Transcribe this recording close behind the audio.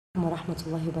wa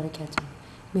rahmatullahi wa barakatuh.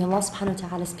 May Allah subhanahu wa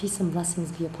ta'ala's peace and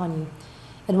blessings be upon you.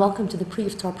 And welcome to the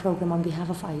pre-iftar program on behalf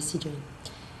of ICJ.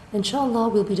 Inshallah,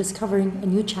 we'll be discovering a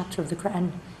new chapter of the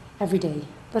Quran every day.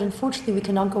 But unfortunately, we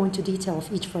cannot go into detail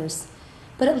of each verse.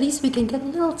 But at least we can get a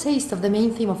little taste of the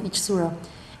main theme of each surah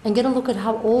and get a look at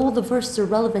how all the verses are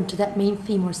relevant to that main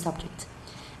theme or subject.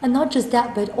 And not just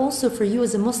that, but also for you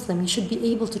as a Muslim, you should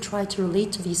be able to try to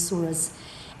relate to these surahs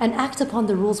and act upon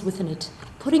the rules within it,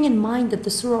 putting in mind that the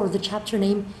surah or the chapter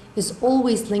name is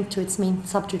always linked to its main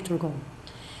subject or goal.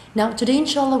 Now, today,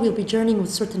 inshallah, we'll be journeying with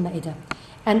Surah Al-Mai'da.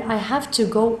 And I have to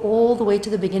go all the way to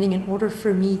the beginning in order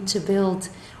for me to build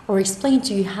or explain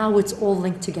to you how it's all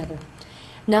linked together.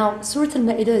 Now, Surah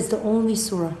Al-Mai'da is the only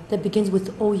surah that begins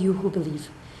with, O you who believe.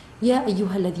 Ya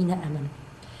ayyuha alladhina amanu.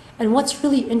 And what's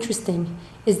really interesting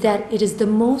is that it is the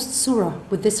most surah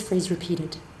with this phrase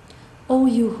repeated. O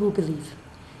you who believe.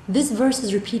 This verse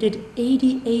is repeated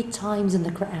 88 times in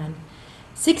the Quran.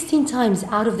 16 times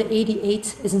out of the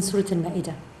 88 is in Surah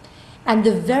Al-Mai'da. And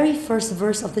the very first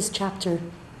verse of this chapter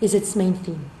is its main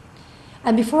theme.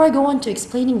 And before I go on to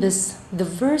explaining this, the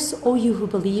verse, O you who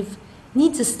believe,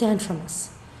 needs a stand from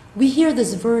us. We hear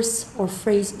this verse or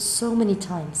phrase so many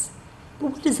times.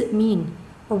 But what does it mean?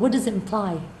 Or what does it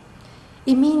imply?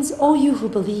 It means, O you who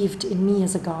believed in me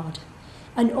as a God.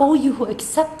 And O you who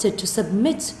accepted to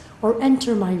submit or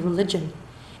enter my religion.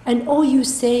 And O you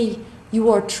say you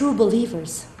are true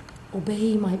believers,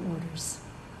 obey my orders.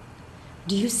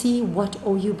 Do you see what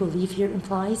O you believe here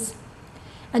implies?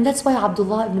 And that's why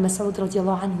Abdullah ibn Mas'ud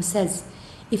radiallahu anhu says,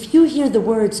 if you hear the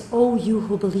words, O you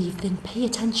who believe, then pay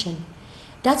attention.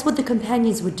 That's what the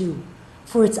companions would do.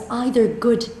 For it's either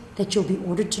good that you'll be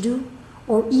ordered to do,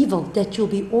 or evil that you'll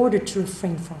be ordered to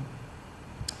refrain from.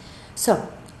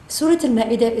 So, Surah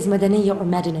Al-Mai'da is Madaniya or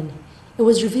Madinan. It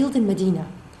was revealed in Medina,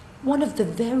 one of the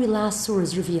very last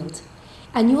surahs revealed.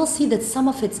 And you will see that some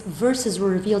of its verses were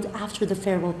revealed after the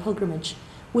farewell pilgrimage,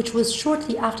 which was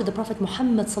shortly after the Prophet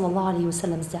Muhammad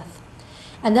ﷺ's death.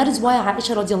 And that is why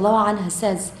Aisha radiallahu anha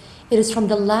says, it is from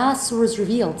the last surahs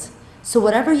revealed. So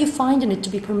whatever you find in it to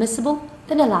be permissible,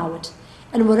 then allow it.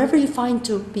 And whatever you find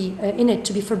to be in it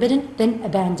to be forbidden, then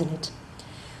abandon it.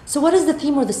 So what is the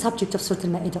theme or the subject of Surah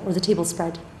Al-Mai'da, or the table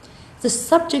spread? The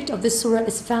subject of this surah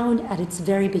is found at its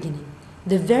very beginning,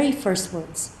 the very first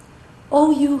words. O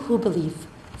you who believe,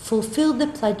 fulfill the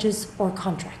pledges or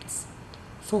contracts.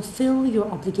 Fulfill your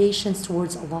obligations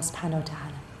towards Allah subhanahu wa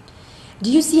ta'ala. Do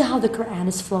you see how the Quran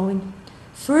is flowing?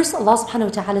 First, Allah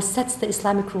subhanahu wa ta'ala sets the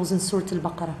Islamic rules in Surah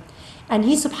Al-BAQARA. And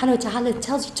He subhanahu wa ta'ala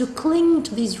tells you to cling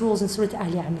to these rules in Surah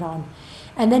Al-Imran.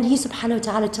 And then He subhanahu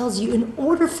wa ta'ala tells you, in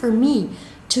order for me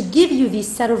to give you these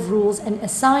set of rules and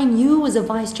assign you as a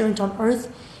vicegerent on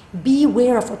earth,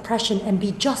 beware of oppression and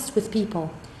be just with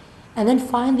people. And then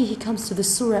finally He comes to the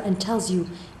surah and tells you,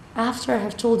 after I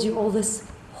have told you all this,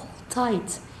 hold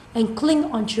tight and cling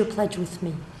onto your pledge with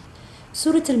me.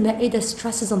 Surah Al-Mai'da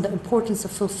stresses on the importance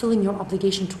of fulfilling your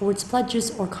obligation towards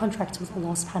pledges or contracts with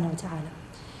Allah subhanahu wa ta'ala.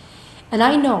 And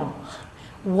I know,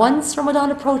 once Ramadan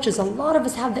approaches, a lot of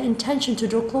us have the intention to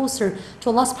draw closer to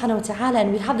Allah subhanahu wa ta'ala,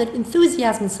 and we have that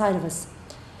enthusiasm inside of us.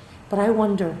 But I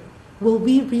wonder, will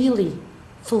we really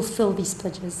fulfill these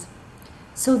pledges?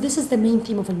 So this is the main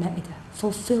theme of Al-Mai'da,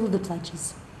 fulfill the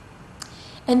pledges.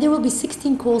 And there will be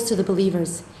 16 calls to the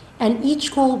believers, and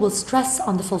each call will stress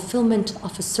on the fulfillment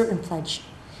of a certain pledge.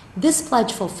 This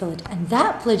pledge, fulfill it, and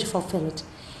that pledge, fulfill it.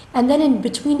 And then in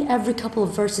between every couple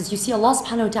of verses, you see Allah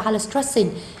subhanahu wa ta'ala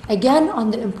stressing again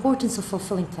on the importance of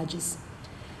fulfilling pledges.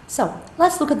 So,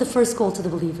 let's look at the first call to the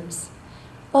believers.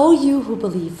 O you who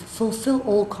believe, fulfill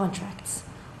all contracts.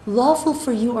 Lawful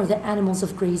for you are the animals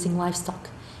of grazing livestock,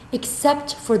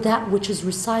 except for that which is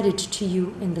recited to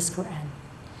you in this Quran.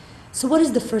 So what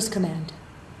is the first command?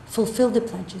 Fulfill the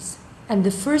pledges. And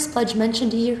the first pledge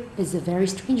mentioned here is a very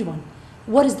strange one.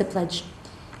 What is the pledge?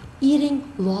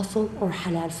 Eating lawful or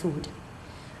halal food.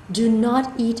 Do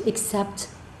not eat except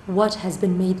what has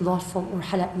been made lawful or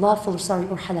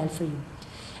halal for you.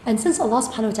 And since Allah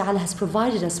subhanahu wa ta'ala has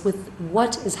provided us with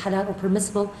what is halal or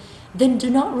permissible, then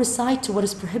do not recite to what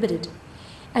is prohibited.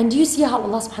 And do you see how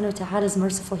Allah subhanahu wa ta'ala is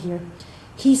merciful here?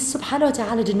 He subhanahu wa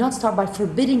ta'ala did not start by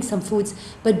forbidding some foods,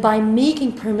 but by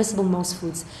making permissible most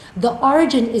foods. The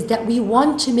origin is that we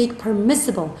want to make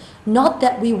permissible, not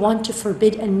that we want to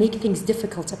forbid and make things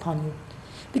difficult upon you.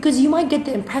 Because you might get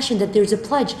the impression that there's a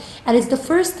pledge, and it's the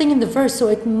first thing in the verse, so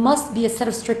it must be a set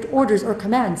of strict orders or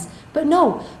commands. But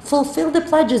no, fulfill the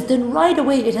pledges, then right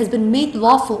away it has been made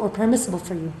lawful or permissible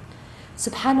for you.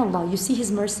 SubhanAllah, you see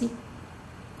His mercy?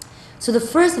 So the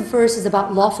first verse is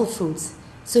about lawful foods.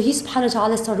 So He subhanahu wa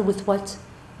ta'ala started with what?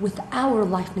 With our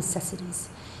life necessities.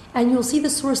 And you'll see the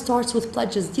surah starts with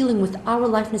pledges dealing with our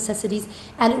life necessities,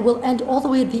 and it will end all the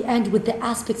way at the end with the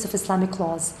aspects of Islamic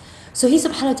laws. So He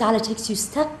subhanahu wa ta'ala takes you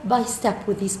step by step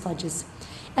with these pledges.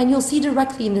 And you'll see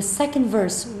directly in the second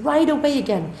verse, right away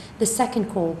again, the second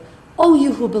call. O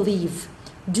you who believe,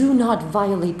 do not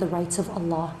violate the rights of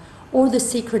Allah, or the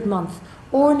sacred month,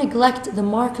 or neglect the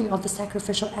marking of the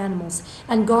sacrificial animals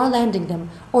and garlanding them,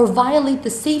 or violate the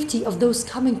safety of those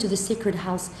coming to the sacred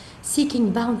house,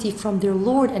 seeking bounty from their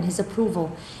Lord and His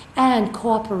approval, and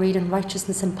cooperate in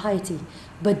righteousness and piety.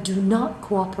 But do not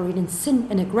cooperate in sin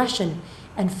and aggression,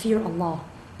 and fear Allah.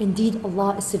 Indeed,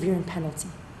 Allah is severe in penalty.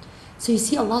 So you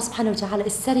see, Allah subhanahu wa ta'ala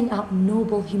is setting out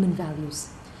noble human values.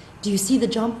 Do you see the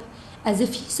jump? As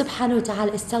if He subhanahu wa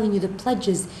ta'ala is telling you the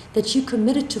pledges that you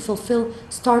committed to fulfill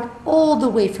start all the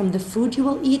way from the food you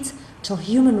will eat till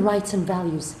human rights and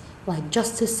values like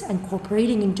justice and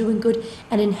cooperating and doing good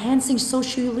and enhancing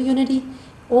social unity.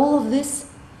 All of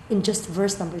this in just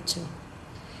verse number 2.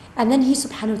 And then He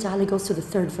subhanahu wa ta'ala goes to the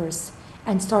third verse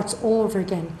and starts all over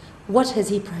again. What has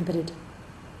He prohibited?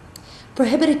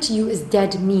 Prohibited to you is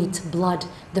dead meat, blood,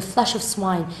 the flesh of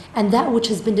swine, and that which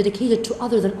has been dedicated to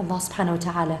other than Allah subhanahu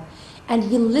wa ta'ala. And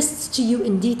He lists to you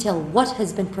in detail what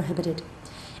has been prohibited.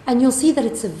 And you'll see that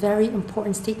it's a very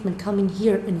important statement coming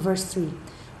here in verse 3.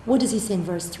 What does He say in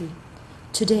verse 3?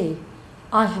 Today,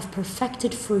 I have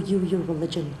perfected for you your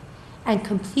religion, and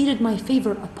completed my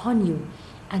favor upon you,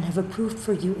 and have approved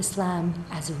for you Islam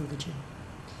as a religion.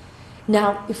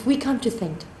 Now, if we come to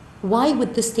think, why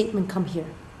would this statement come here?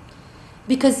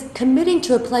 Because committing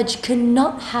to a pledge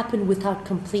cannot happen without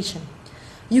completion.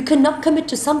 You cannot commit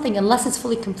to something unless it's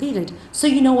fully completed, so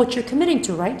you know what you're committing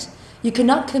to, right? You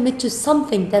cannot commit to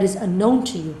something that is unknown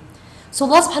to you. So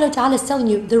Allah subhanahu wa ta'ala is telling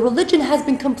you, the religion has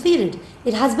been completed,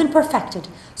 it has been perfected,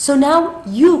 so now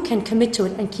you can commit to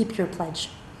it and keep your pledge.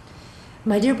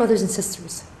 My dear brothers and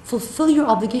sisters, fulfill your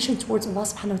obligation towards Allah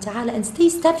subhanahu wa ta'ala and stay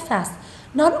steadfast,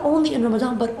 not only in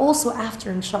Ramadan but also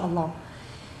after, inshaAllah.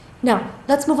 Now,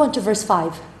 let's move on to verse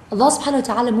 5. Allah subhanahu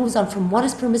wa ta'ala moves on from what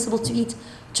is permissible to eat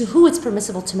to who it's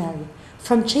permissible to marry.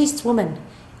 From chaste women,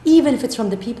 even if it's from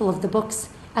the people of the books,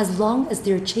 as long as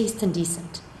they're chaste and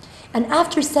decent. And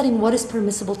after setting what is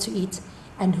permissible to eat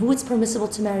and who it's permissible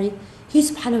to marry, He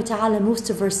subhanahu wa ta'ala moves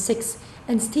to verse 6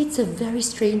 and states a very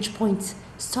strange point,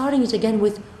 starting it again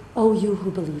with, O you who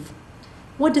believe.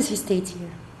 What does He state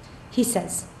here? He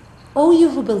says, O you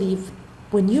who believe,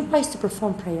 when you rise to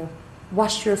perform prayer,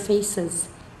 wash your faces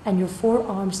and your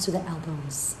forearms to the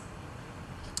elbows.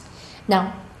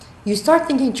 Now, you start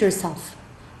thinking to yourself,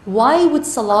 why would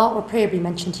salah or prayer be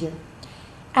mentioned here?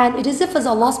 And it is as if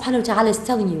Allah subhanahu wa ta'ala is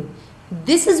telling you,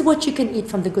 this is what you can eat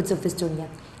from the goods of this dunya,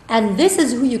 and this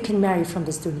is who you can marry from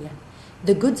this dunya.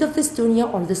 The goods of this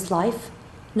dunya or this life,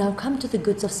 now come to the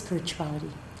goods of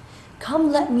spirituality.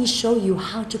 Come, let me show you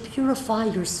how to purify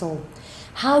your soul,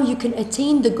 how you can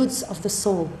attain the goods of the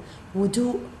soul,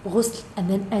 wudu, ghusl, and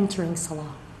then entering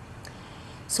salah.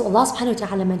 So Allah subhanahu wa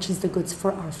ta'ala mentions the goods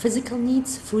for our physical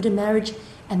needs, food and marriage,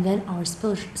 and then our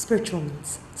spiritual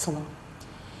needs, salah.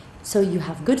 So you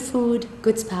have good food,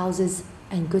 good spouses,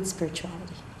 and good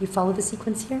spirituality. You follow the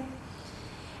sequence here?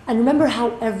 And remember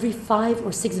how every 5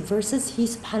 or 6 verses, He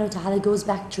subhanahu wa ta'ala goes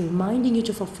back to reminding you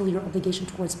to fulfill your obligation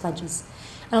towards pledges.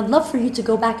 And I'd love for you to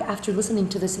go back after listening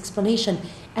to this explanation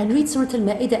and read Surah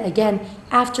Al-Mai'da again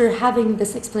after having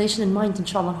this explanation in mind,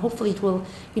 inshallah. Hopefully it will,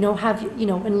 have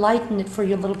enlighten it for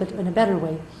you a little bit in a better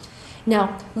way.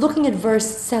 Now, looking at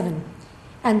verse 7,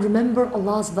 and remember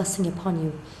Allah's blessing upon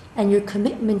you and your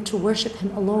commitment to worship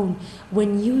Him alone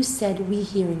when you said, we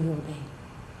hear and you obey.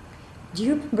 Do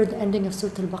you remember the ending of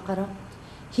Surah Al-BAQARA?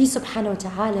 He subhanahu wa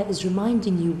ta'ala is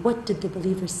reminding you, what did the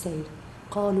believers say?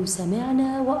 قَالُوا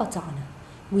سَمِعْنَا وَأَطَعْنَا.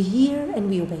 We hear and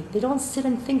we obey. They don't sit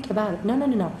and think about it.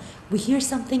 No. We hear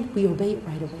something, we obey it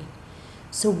right away.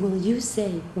 So will you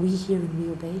say, we hear and we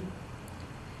obey?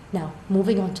 Now,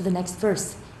 moving on to the next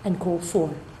verse and call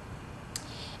 4.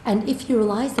 And if you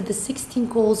realize that the 16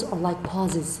 calls are like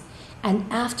pauses,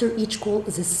 and after each call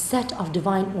is a set of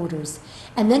divine orders,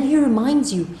 and then He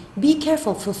reminds you, be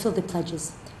careful, fulfill the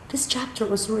pledges. This chapter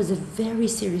or surah is a very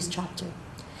serious chapter.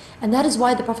 And that is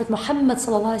why the Prophet Muhammad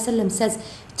says,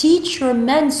 teach your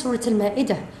men Surah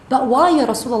Al-Mai'da. But why, Ya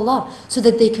Rasulullah? So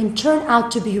that they can turn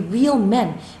out to be real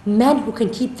men who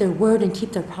can keep their word and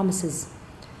keep their promises.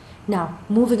 Now,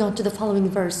 moving on to the following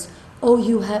verse. O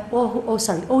you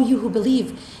who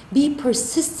believe, be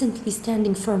persistently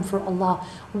standing firm for Allah,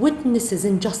 witnesses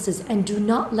in justice, and do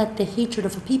not let the hatred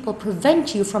of a people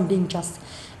prevent you from being just.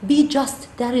 Be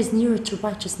just, that is nearer to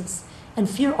righteousness. And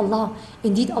fear Allah.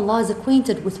 Indeed, Allah is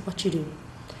acquainted with what you do.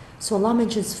 So Allah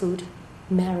mentions food,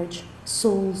 marriage,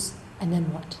 souls, And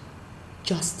then what?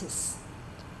 Justice.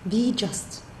 Be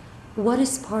just. What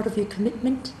is part of your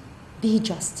commitment? Be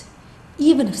just,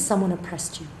 even if someone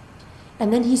oppressed you.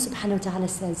 And then He subhanahu wa ta'ala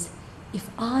says, if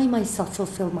I myself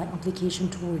fulfill my obligation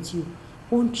towards you,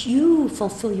 won't you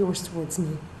fulfill yours towards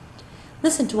me?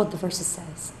 Listen to what the verse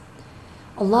says.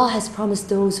 Allah has promised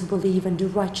those who believe and do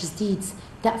righteous deeds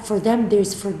that for them there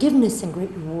is forgiveness and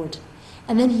great reward.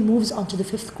 And then He moves on to the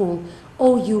fifth goal.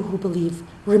 O you who believe,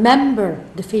 remember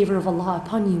the favor of Allah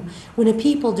upon you when a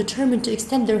people determined to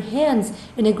extend their hands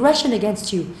in aggression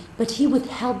against you, but He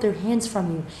withheld their hands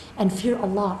from you, and fear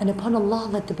Allah, and upon Allah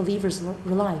let the believers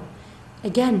rely.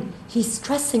 Again, He's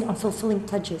stressing on fulfilling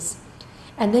pledges.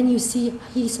 And then you see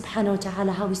He subhanahu wa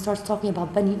ta'ala how He starts talking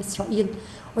about Bani Israel,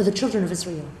 or the children of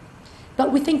Israel.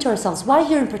 But we think to ourselves, why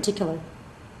here in particular?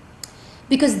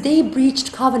 Because they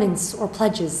breached covenants or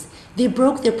pledges. They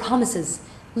broke their promises.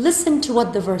 Listen to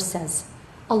what the verse says.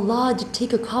 Allah did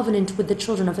take a covenant with the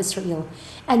children of Israel,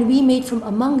 and we made from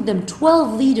among them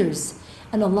 12 leaders.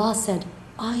 And Allah said,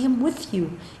 I am with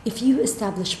you if you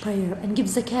establish prayer and give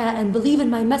zakah and believe in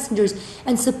my messengers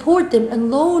and support them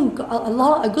and loan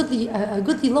Allah a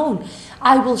goodly loan.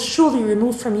 I will surely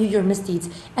remove from you your misdeeds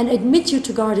and admit you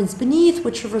to gardens beneath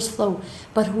which rivers flow.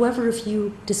 But whoever of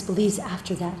you disbelieves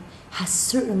after that has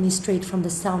certainly strayed from the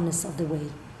soundness of the way.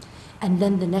 And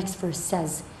then the next verse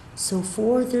says, so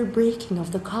for their breaking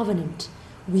of the covenant,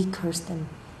 we cursed them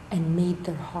and made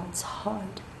their hearts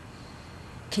hard.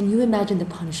 Can you imagine the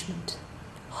punishment?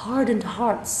 Hardened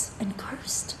hearts and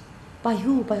cursed. By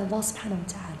who? By Allah subhanahu wa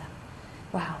ta'ala.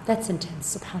 Wow, that's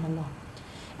intense, subhanallah.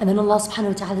 And then Allah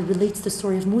subhanahu wa ta'ala relates the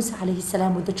story of Musa alayhi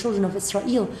salam with the children of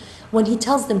Israel when He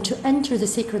tells them to enter the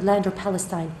sacred land or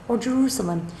Palestine or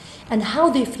Jerusalem, and how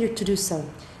they feared to do so.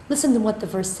 Listen to what the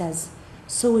verse says.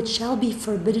 So it shall be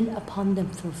forbidden upon them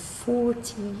for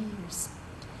 40 years.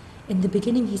 In the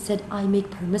beginning He said, I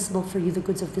make permissible for you the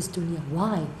goods of this dunya.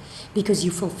 Why? Because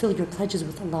you fulfill your pledges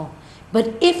with Allah.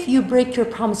 But if you break your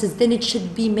promises, then it shall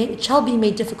be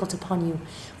made difficult upon you.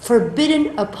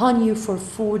 Forbidden upon you for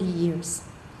 40 years.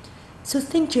 So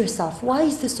think to yourself, why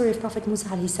is the story of Prophet Musa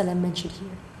alayhi salam mentioned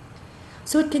here?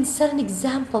 So it can set an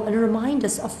example and remind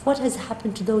us of what has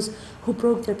happened to those who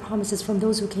broke their promises from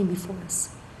those who came before us.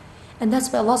 And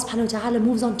that's why Allah subhanahu wa ta'ala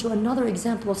moves on to another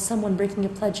example of someone breaking a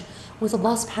pledge with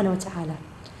Allah subhanahu wa ta'ala.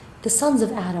 The sons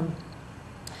of Adam.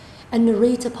 And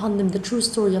narrate upon them the true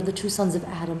story of the two sons of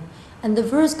Adam. And the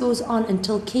verse goes on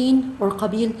until Cain or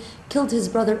Qabil killed his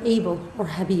brother Abel or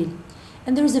Habil.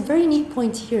 And there is a very neat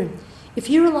point here. If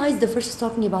you realize the verse is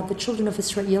talking about the children of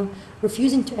Israel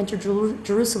refusing to enter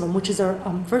Jerusalem, which is our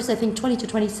verse I think 20 to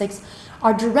 26,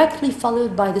 are directly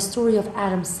followed by the story of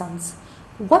Adam's sons.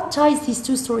 What ties these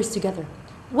two stories together?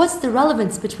 What's the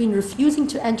relevance between refusing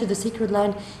to enter the sacred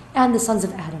land and the sons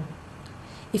of Adam?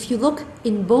 If you look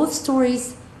in both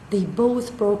stories, they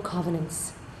both broke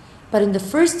covenants. But in the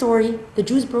first story, the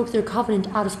Jews broke their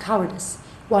covenant out of cowardice,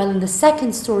 while in the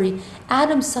second story,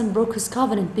 Adam's son broke his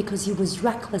covenant because he was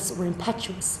reckless or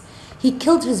impetuous. He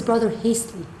killed his brother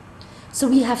hastily. So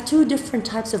we have two different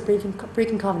types of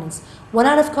breaking covenants. One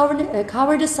out of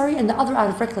cowardice, and the other out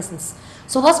of recklessness.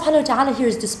 So Allah subhanahu wa ta'ala here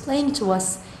is displaying to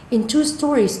us in two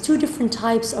stories, two different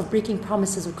types of breaking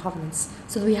promises or covenants.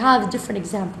 So we have different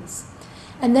examples.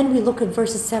 And then we look at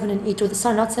verses 7 and 8, or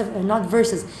sorry, not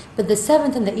verses, but the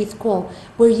 7th and the 8th call,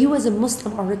 where you as a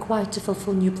Muslim are required to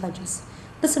fulfill new pledges.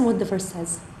 Listen what the verse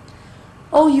says.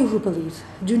 O you who believe,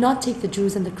 do not take the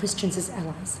Jews and the Christians as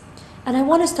allies. And I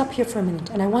want to stop here for a minute,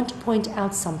 and I want to point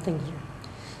out something here.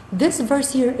 This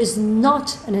verse here is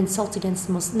not an insult against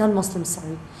non-Muslims,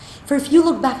 For if you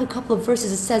look back a couple of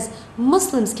verses, it says,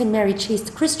 Muslims can marry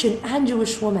chaste Christian and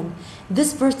Jewish women.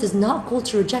 This verse does not call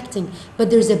to rejecting, but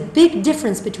there's a big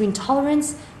difference between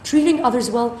tolerance, treating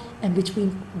others well, and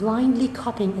between blindly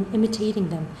copying and imitating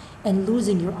them and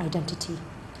losing your identity.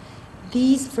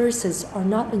 These verses are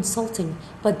not insulting,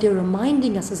 but they're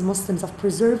reminding us as Muslims of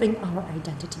preserving our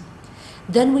identity.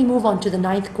 Then we move on to the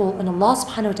 9th call, and Allah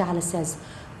subhanahu wa ta'ala says,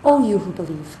 O you who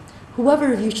believe,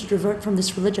 whoever of you should revert from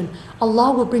this religion,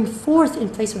 Allah will bring forth in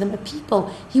place of them a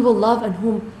people He will love and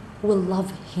whom will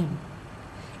love Him.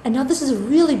 And now this is a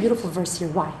really beautiful verse here.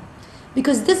 Why?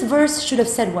 Because this verse should have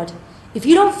said what? If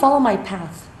you don't follow my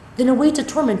path, then await a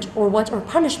torment or what? Or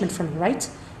punishment from me, right?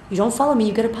 You don't follow me,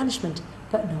 you get a punishment.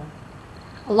 But no.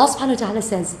 Allah subhanahu wa ta'ala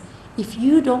says, if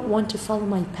you don't want to follow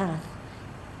my path,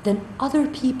 then other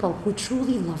people who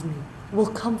truly love me will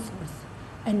come forth.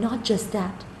 And not just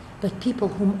that, but people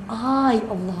whom I,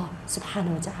 Allah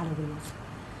subhanahu wa ta'ala, will love.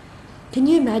 Can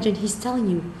you imagine He's telling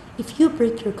you, if you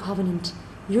break your covenant,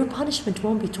 your punishment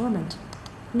won't be torment.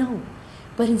 No.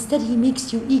 But instead He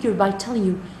makes you eager by telling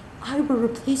you, I will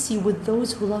replace you with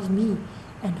those who love me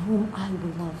and whom I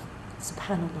will love.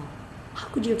 SubhanAllah. How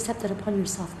could you accept that upon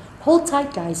yourself? Hold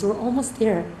tight, guys. We're almost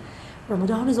there.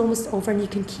 Ramadan is almost over, and you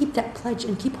can keep that pledge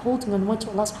and keep holding on what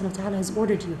Allah subhanahu wa ta'ala has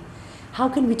ordered you. How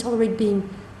can we tolerate being,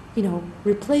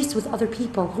 replaced with other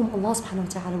people whom Allah subhanahu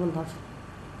wa ta'ala will love?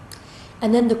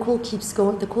 And then the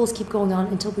calls keep going on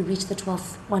until we reach the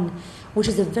 12th one, which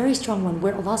is a very strong one,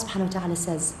 where Allah subhanahu wa ta'ala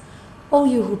says, O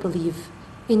you who believe,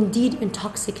 indeed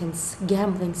intoxicants,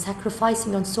 gambling,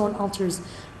 sacrificing on stone altars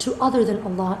to other than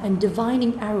Allah, and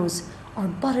divining arrows are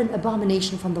but an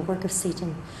abomination from the work of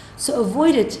Satan. So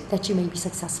avoid it that you may be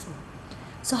successful.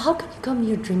 So how can you come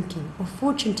near drinking or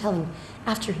fortune telling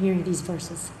after hearing these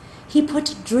verses? He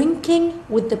put drinking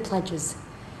with the pledges.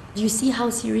 Do you see how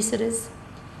serious it is?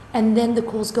 And then the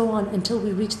calls go on until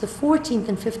we reach the 14th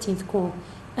and 15th call,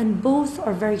 and both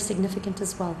are very significant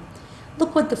as well.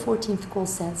 Look what the 14th call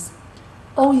says.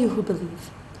 O you who believe,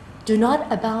 do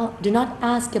not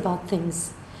ask about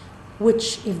things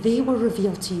which, if they were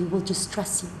revealed to you, will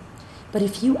distress you. But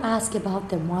if you ask about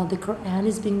them while the Quran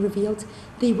is being revealed,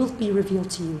 they will be revealed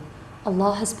to you.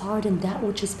 Allah has pardoned that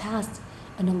which is past,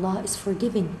 and Allah is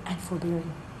forgiving and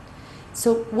forbearing.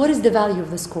 So what is the value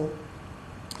of this call?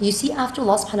 You see, after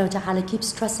Allah subhanahu wa ta'ala keeps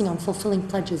stressing on fulfilling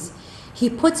pledges, He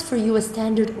puts for you a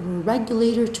standard or a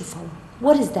regulator to follow.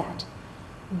 What is that?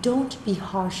 Don't be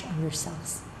harsh on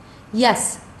yourselves.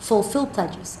 Yes, fulfill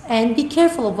pledges and be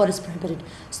careful of what is prohibited,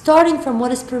 starting from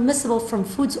what is permissible from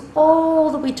foods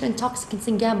all the way to intoxicants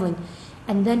and gambling.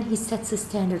 And then He sets a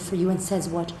standard for you and says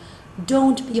what?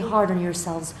 Don't be hard on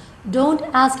yourselves. Don't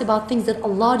ask about things that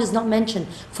Allah does not mention,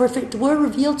 for if it were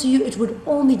revealed to you, it would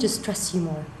only distress you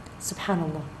more.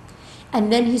 SubhanAllah.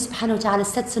 And then He subhanahu wa ta'ala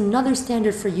sets another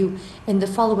standard for you in the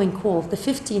following call, the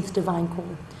 15th divine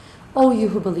call. O you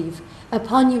who believe,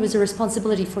 upon you is a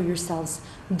responsibility for yourselves.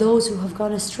 Those who have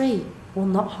gone astray will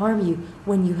not harm you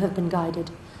when you have been guided.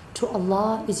 To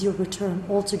Allah is your return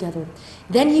altogether.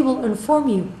 Then He will inform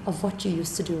you of what you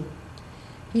used to do.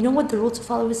 You know what the rule to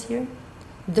follow is here?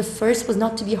 The first was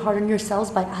not to be hard on yourselves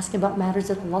by asking about matters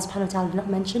that Allah subhanahu wa ta'ala did not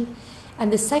mention.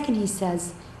 And the second, He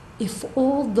says, if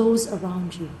all those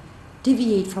around you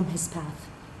deviate from His path,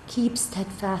 keep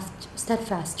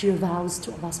steadfast to your vows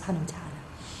to Allah subhanahu wa ta'ala.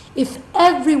 If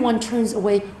everyone turns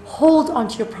away, hold on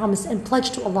to your promise and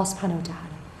pledge to Allah subhanahu wa ta'ala.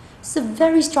 It's a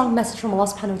very strong message from Allah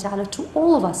subhanahu wa ta'ala to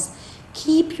all of us.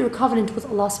 Keep your covenant with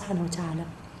Allah subhanahu wa ta'ala.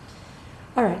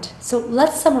 Alright, so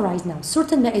let's summarize now. Surah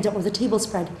Al-Mai'da, or the table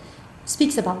spread,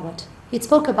 speaks about what? It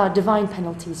spoke about divine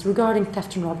penalties regarding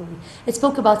theft and robbery. It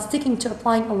spoke about sticking to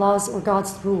applying Allah's or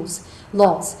God's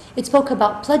laws. It spoke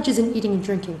about pledges in eating and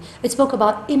drinking. It spoke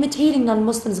about imitating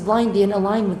non-Muslims blindly and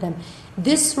aligning with them.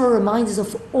 This surah reminds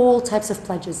us of all types of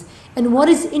pledges. And what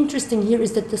is interesting here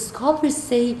is that the scholars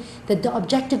say that the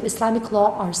objective Islamic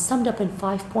law are summed up in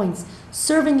 5 points,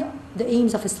 serving the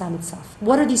aims of Islam itself.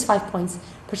 What are these 5 points?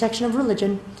 Protection of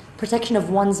religion, protection of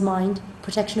one's mind,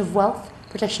 protection of wealth,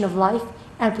 protection of life,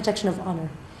 and protection of honor.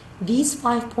 These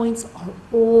 5 points are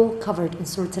all covered in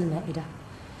Surah Al-Mai'da.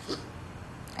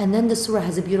 And then the surah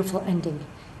has a beautiful ending,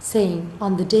 saying,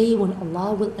 on the day when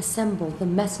Allah will assemble the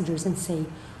messengers and say,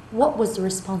 what was the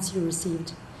response you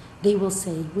received? They will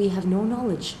say, we have no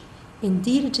knowledge.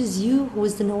 Indeed, it is you who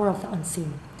is the knower of the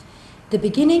unseen. The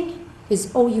beginning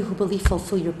is, O you who believe,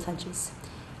 fulfill your pledges.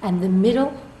 And the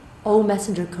middle, O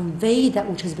messenger, convey that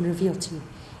which has been revealed to you.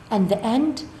 And the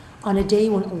end, on a day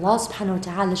when Allah subhanahu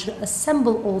wa ta'ala shall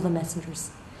assemble all the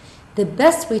messengers. The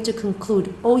best way to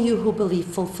conclude, O you who believe,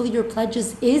 fulfill your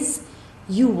pledges, is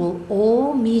you will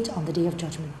all meet on the day of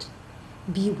judgment.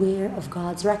 Beware of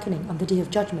God's reckoning on the day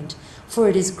of judgment, for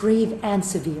it is grave and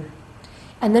severe.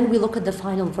 And then we look at the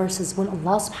final verses when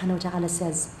Allah subhanahu wa ta'ala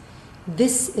says,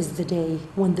 this is the day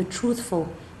when the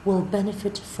truthful will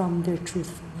benefit from their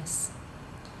truthfulness.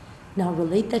 Now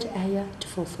relate that ayah to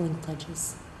fulfilling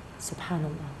pledges.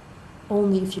 SubhanAllah.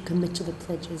 Only if you commit to the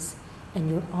pledges and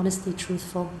you're honestly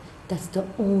truthful, that's the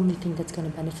only thing that's going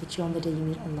to benefit you on the day you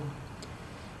meet Allah.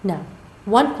 Now,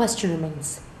 one question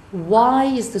remains. Why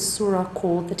is the surah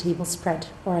called the table spread,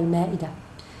 or Al-Mai'da?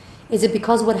 Is it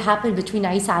because what happened between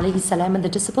Isa alayhi salam and the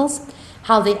disciples?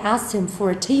 How they asked him for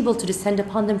a table to descend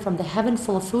upon them from the heaven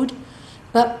full of food?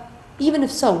 But even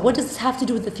if so, what does this have to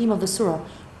do with the theme of the surah?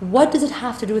 What does it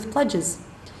have to do with pledges?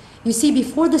 You see,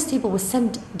 before this table was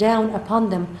sent down upon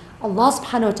them, Allah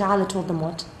subhanahu wa ta'ala told them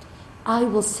what? I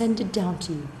will send it down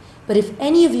to you. But if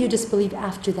any of you disbelieve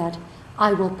after that,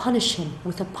 I will punish him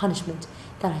with a punishment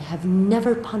that I have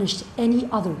never punished any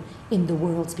other in the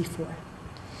worlds before.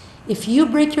 If you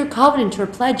break your covenant or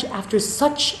pledge after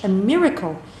such a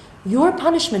miracle, your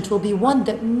punishment will be one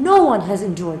that no one has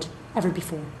endured ever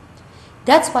before.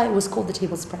 That's why it was called the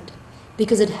table spread,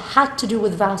 because it had to do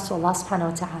with vows to Allah subhanahu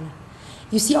wa ta'ala.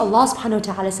 You see, Allah subhanahu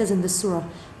wa ta'ala says in this surah,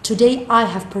 today I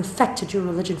have perfected your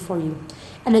religion for you.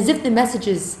 And as if the message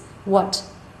is what?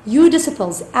 You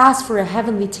disciples asked for a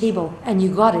heavenly table and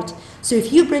you got it. So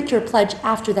if you break your pledge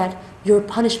after that, your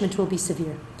punishment will be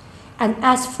severe. And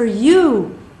as for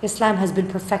you, Islam has been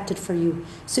perfected for you.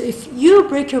 So if you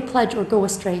break your pledge or go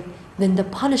astray, then the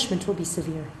punishment will be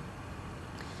severe.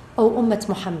 O Ummat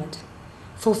Muhammad,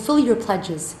 fulfill your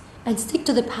pledges and stick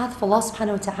to the path of Allah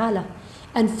subhanahu wa ta'ala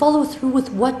and follow through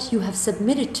with what you have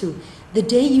submitted to. The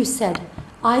day you said,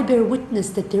 I bear witness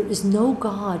that there is no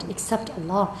God except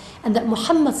Allah and that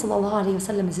Muhammad sallallahu alayhi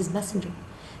wa sallam is his messenger.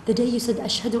 The day you said,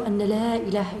 Ashhadu anna la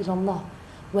ilaha illallah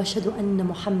wa ashhadu anna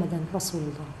Muhammadan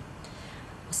Rasulullah.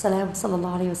 Assalamu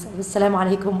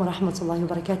alaikum wa rahmatullahi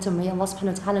wa barakatuh. May Allah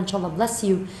subhanahu wa ta'ala inshallah bless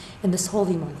you in this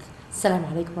holy month.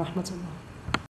 Assalamu alaikum wa rahmatullah.